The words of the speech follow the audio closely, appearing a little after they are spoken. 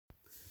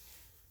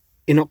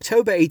In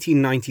October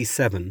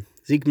 1897,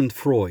 Sigmund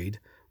Freud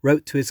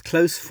wrote to his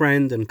close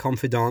friend and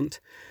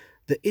confidant,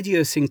 the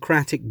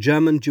idiosyncratic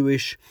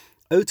German-Jewish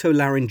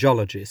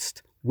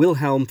otolaryngologist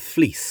Wilhelm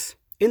Fliess,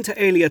 inter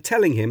alia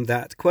telling him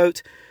that,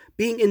 quote,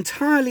 being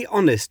entirely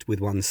honest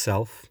with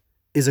oneself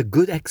is a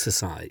good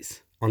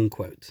exercise,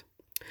 unquote.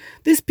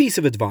 This piece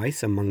of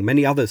advice, among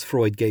many others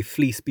Freud gave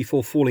Fliess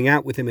before falling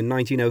out with him in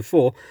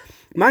 1904,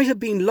 might have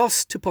been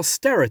lost to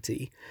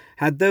posterity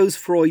had those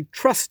Freud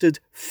trusted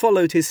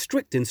followed his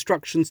strict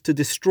instructions to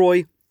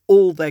destroy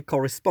all their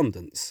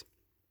correspondence.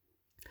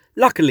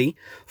 Luckily,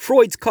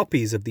 Freud's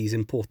copies of these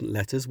important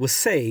letters were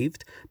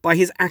saved by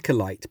his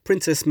acolyte,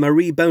 Princess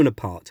Marie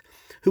Bonaparte,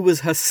 who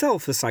was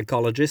herself a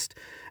psychologist,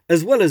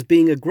 as well as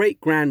being a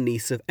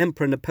great-grandniece of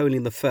Emperor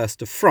Napoleon I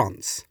of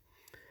France.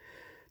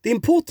 The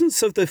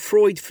importance of the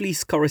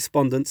Freud-Fliess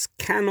correspondence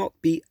cannot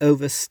be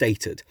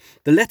overstated.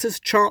 The letters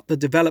chart the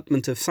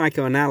development of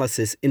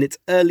psychoanalysis in its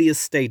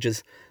earliest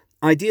stages,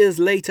 ideas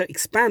later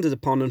expanded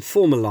upon and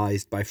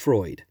formalized by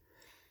Freud.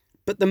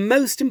 But the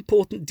most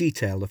important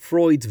detail of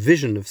Freud's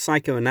vision of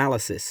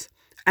psychoanalysis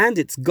and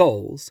its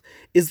goals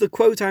is the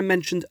quote I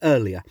mentioned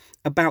earlier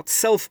about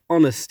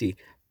self-honesty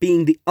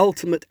being the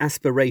ultimate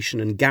aspiration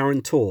and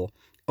guarantor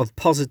of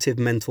positive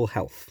mental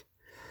health.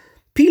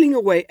 Peeling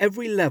away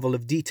every level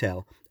of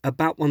detail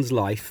about one's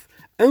life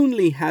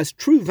only has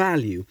true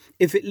value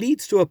if it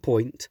leads to a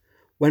point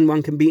when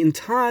one can be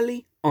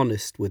entirely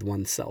honest with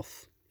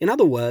oneself. In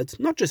other words,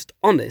 not just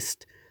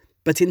honest,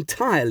 but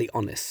entirely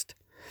honest.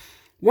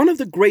 One of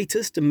the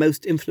greatest and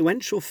most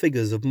influential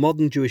figures of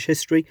modern Jewish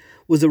history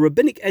was a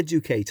rabbinic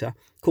educator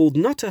called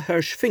Notter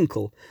Hirsch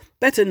Finkel,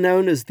 better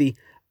known as the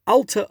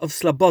Alter of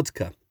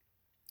Slobodka,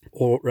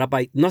 or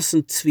Rabbi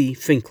Nosson Tzvi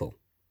Finkel.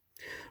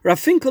 Rav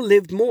Finkel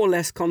lived more or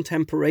less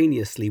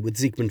contemporaneously with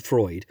Sigmund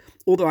Freud,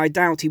 although I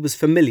doubt he was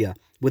familiar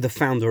with the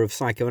founder of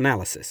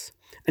psychoanalysis.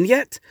 And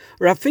yet,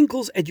 Rav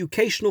Finkel's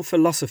educational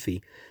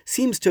philosophy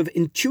seems to have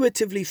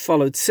intuitively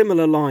followed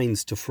similar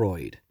lines to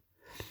Freud.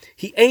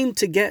 He aimed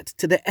to get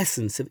to the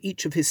essence of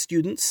each of his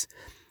students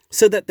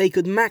so that they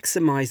could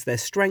maximize their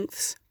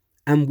strengths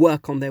and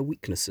work on their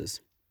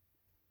weaknesses.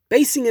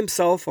 Basing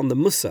himself on the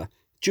Mussar,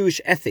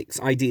 Jewish ethics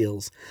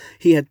ideals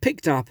he had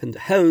picked up and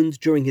honed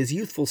during his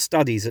youthful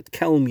studies at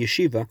Kelm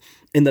Yeshiva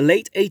in the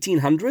late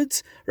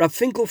 1800s, Rav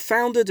Finkel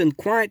founded and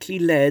quietly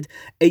led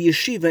a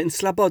yeshiva in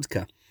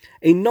Slobodka,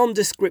 a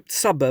nondescript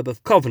suburb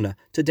of Kovna,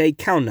 today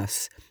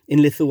Kaunas,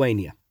 in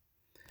Lithuania.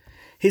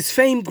 His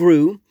fame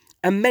grew,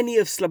 and many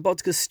of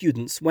Slobodka's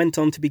students went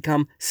on to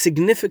become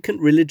significant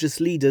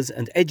religious leaders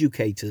and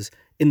educators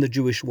in the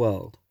Jewish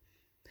world.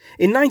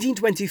 In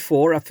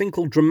 1924, Rav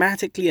Finkel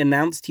dramatically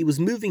announced he was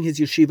moving his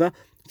yeshiva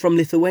from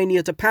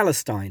Lithuania to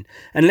Palestine,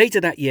 and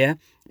later that year,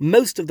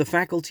 most of the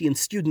faculty and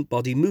student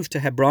body moved to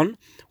Hebron,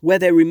 where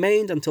they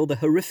remained until the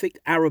horrific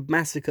Arab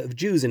massacre of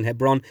Jews in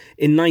Hebron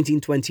in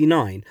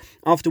 1929,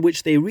 after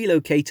which they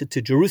relocated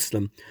to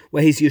Jerusalem,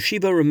 where his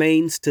yeshiva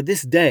remains to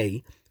this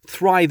day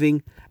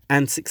thriving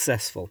and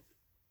successful.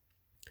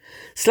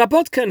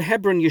 Slobodka and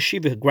Hebron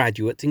Yeshiva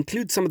graduates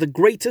include some of the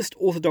greatest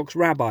Orthodox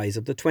rabbis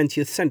of the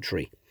 20th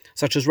century,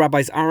 such as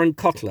Rabbis Aaron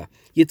Kotler,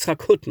 Yitzhak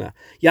Hutner,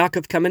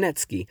 Yaakov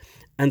Kamenetsky,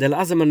 and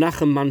Elazar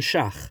Menachem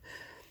Manshach,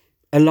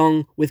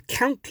 along with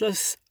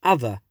countless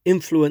other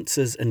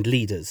influencers and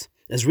leaders.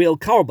 Azriel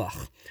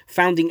Karbach,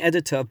 founding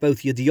editor of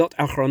both Yediot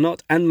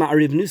Achronot and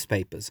Ma'ariv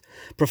newspapers,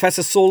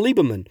 Professor Saul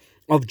Lieberman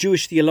of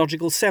Jewish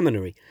Theological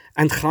Seminary,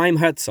 and Chaim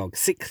Herzog,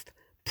 6th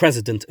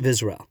President of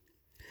Israel.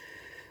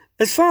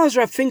 As far as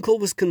Rav Finkel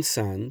was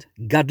concerned,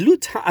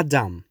 Gadlut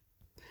Ha'adam,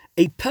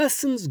 a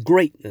person's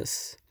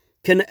greatness,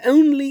 can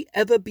only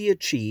ever be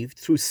achieved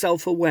through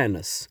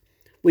self-awareness,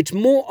 which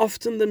more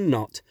often than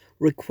not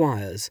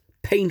requires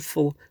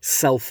painful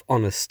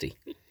self-honesty.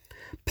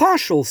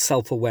 Partial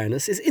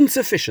self-awareness is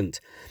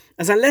insufficient,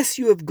 as unless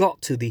you have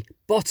got to the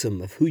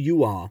bottom of who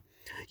you are,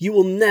 you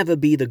will never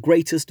be the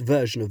greatest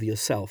version of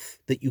yourself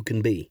that you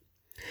can be.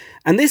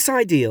 And this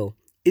ideal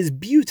is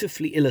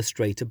beautifully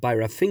illustrated by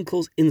Rav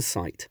Finkel's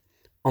insight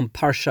on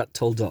Parshat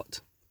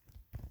Toldot.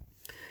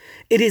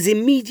 It is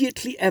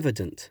immediately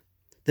evident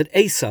that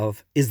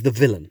Esav is the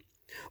villain,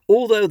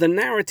 although the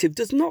narrative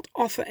does not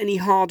offer any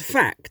hard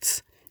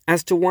facts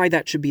as to why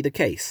that should be the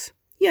case.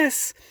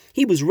 Yes,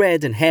 he was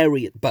red and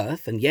hairy at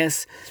birth, and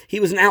yes, he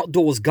was an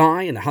outdoors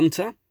guy and a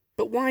hunter,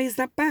 but why is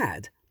that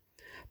bad?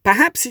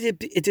 Perhaps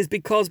it is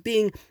because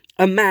being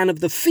a man of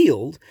the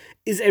field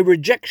is a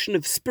rejection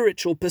of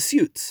spiritual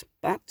pursuits,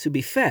 but to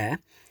be fair,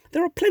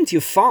 there are plenty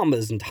of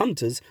farmers and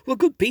hunters who are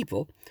good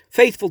people,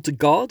 faithful to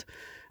God,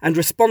 and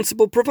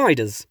responsible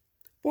providers.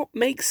 What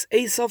makes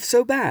Esav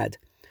so bad?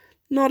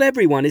 Not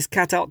everyone is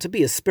cut out to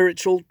be a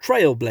spiritual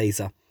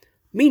trailblazer.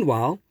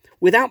 Meanwhile,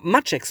 without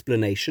much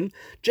explanation,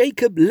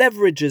 Jacob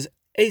leverages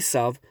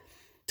Esav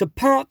to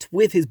part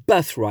with his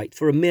birthright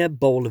for a mere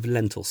bowl of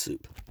lentil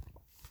soup.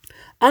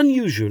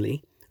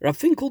 Unusually, Rav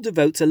Finkel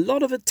devotes a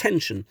lot of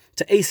attention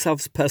to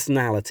Esav's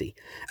personality,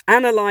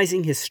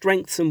 analyzing his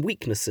strengths and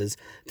weaknesses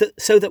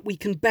so that we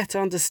can better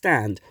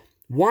understand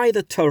why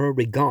the Torah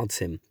regards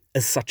him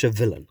as such a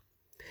villain.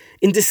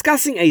 In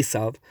discussing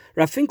Esav,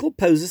 Rav Finkel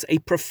poses a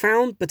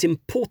profound but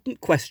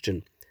important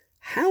question.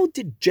 How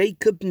did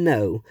Jacob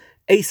know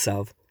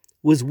Esav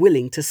was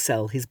willing to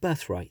sell his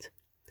birthright?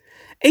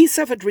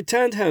 Esav had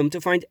returned home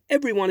to find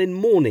everyone in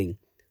mourning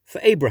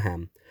for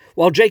Abraham,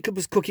 while Jacob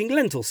was cooking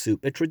lentil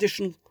soup, a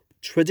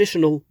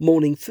traditional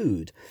morning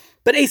food.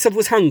 But Esav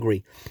was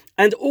hungry,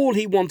 and all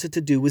he wanted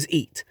to do was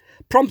eat,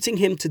 prompting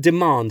him to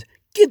demand,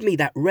 "Give me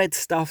that red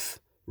stuff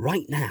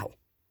right now."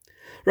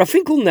 Rav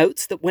Finkel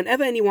notes that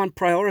whenever anyone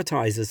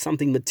prioritizes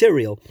something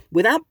material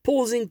without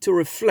pausing to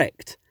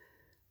reflect,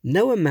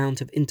 no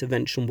amount of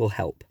intervention will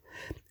help,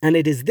 and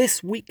it is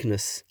this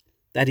weakness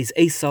that is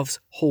Esav's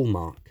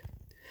hallmark.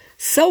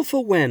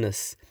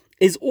 Self-awareness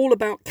is all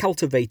about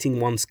cultivating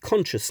one's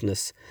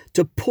consciousness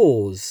to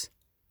pause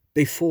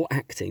before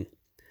acting.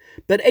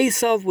 But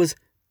Esav was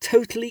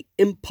totally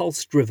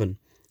impulse-driven,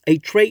 a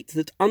trait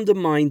that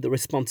undermined the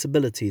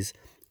responsibilities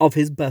of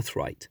his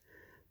birthright.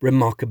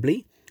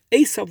 Remarkably,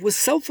 Esav was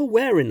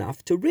self-aware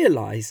enough to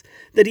realize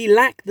that he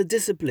lacked the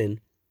discipline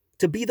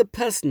to be the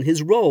person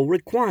his role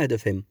required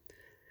of him,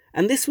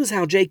 and this was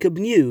how Jacob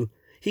knew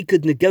he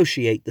could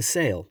negotiate the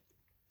sale.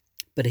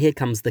 But here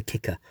comes the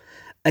kicker,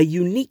 a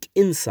unique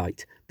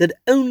insight that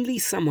only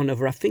someone of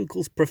Rav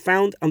Finkel's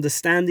profound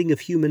understanding of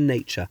human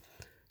nature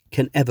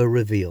can ever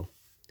reveal.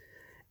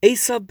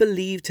 Esav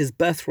believed his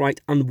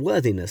birthright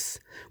unworthiness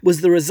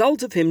was the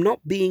result of him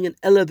not being an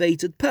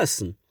elevated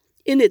person,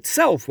 in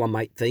itself, one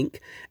might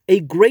think, a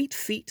great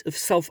feat of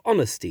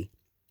self-honesty.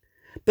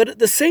 But at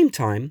the same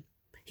time,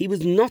 he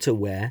was not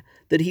aware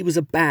that he was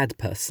a bad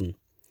person,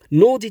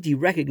 nor did he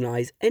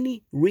recognize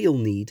any real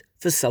need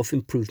for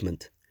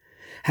self-improvement.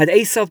 Had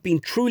Esav been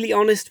truly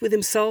honest with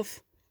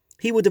himself,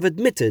 he would have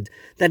admitted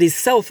that his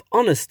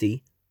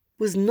self-honesty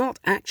was not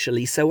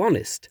actually so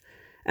honest,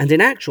 and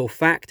in actual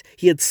fact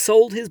he had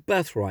sold his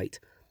birthright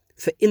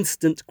for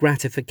instant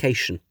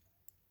gratification.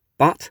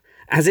 But,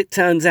 as it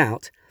turns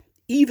out,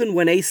 even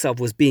when Esav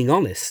was being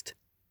honest,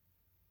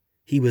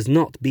 he was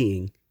not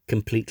being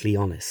completely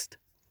honest.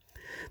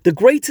 The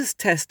greatest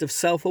test of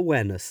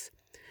self-awareness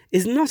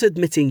is not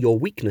admitting your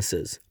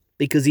weaknesses,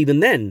 because even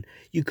then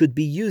you could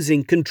be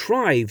using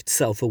contrived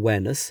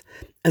self-awareness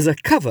as a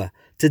cover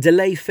to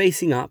delay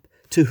facing up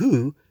to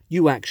who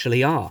you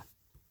actually are.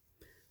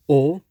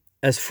 Or,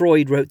 as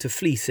Freud wrote to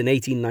Fliess in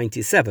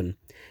 1897,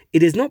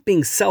 it is not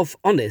being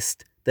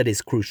self-honest that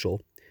is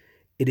crucial,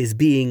 it is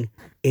being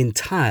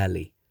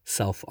entirely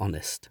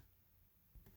self-honest.